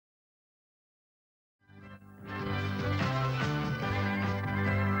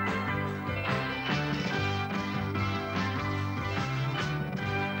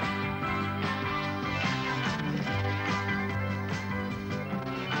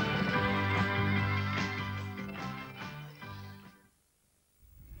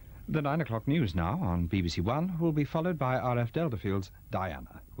The 9 o'clock news now on BBC1 will be followed by RF Delderfield's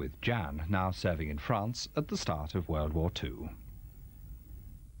Diana, with Jan now serving in France at the start of World War II.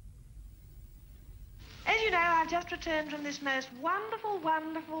 As you know, I've just returned from this most wonderful,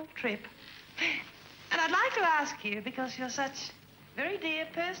 wonderful trip. And I'd like to ask you, because you're such very dear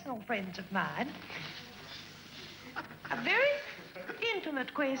personal friends of mine, a very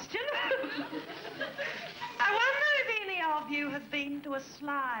intimate question. I wonder if any of you have been to a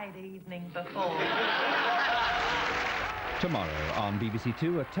slide evening before. Tomorrow on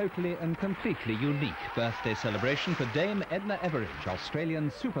BBC2, a totally and completely unique birthday celebration for Dame Edna, Australian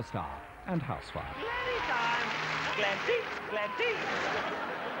superstar and housewife. Gladdy time. Gladdy.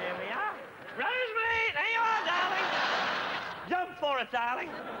 Here we are. Rosemary, there you are, darling. Jump for it, darling.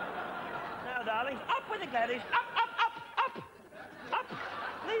 Now, darlings, up with the Gladys. Up.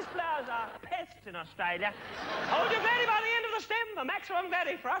 These flowers are pests in Australia. Hold your Gladdy by the end of the stem, the maximum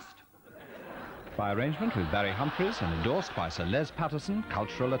Gladdy thrust. By arrangement with Barry Humphries and endorsed by Sir Les Patterson,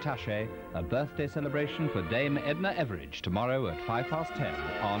 cultural attaché, a birthday celebration for Dame Edna tomorrow at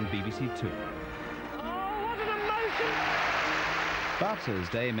 10:05 on BBC2. Oh, what an emotion! But as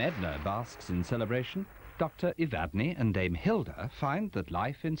Dame Edna basks in celebration, Dr. Evadne and Dame Hilda find that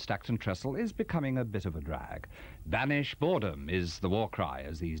life in Stackton-Trestle is becoming a bit of a drag. Banish boredom is the war cry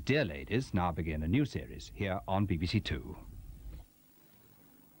as these dear ladies now begin a new series here on BBC2.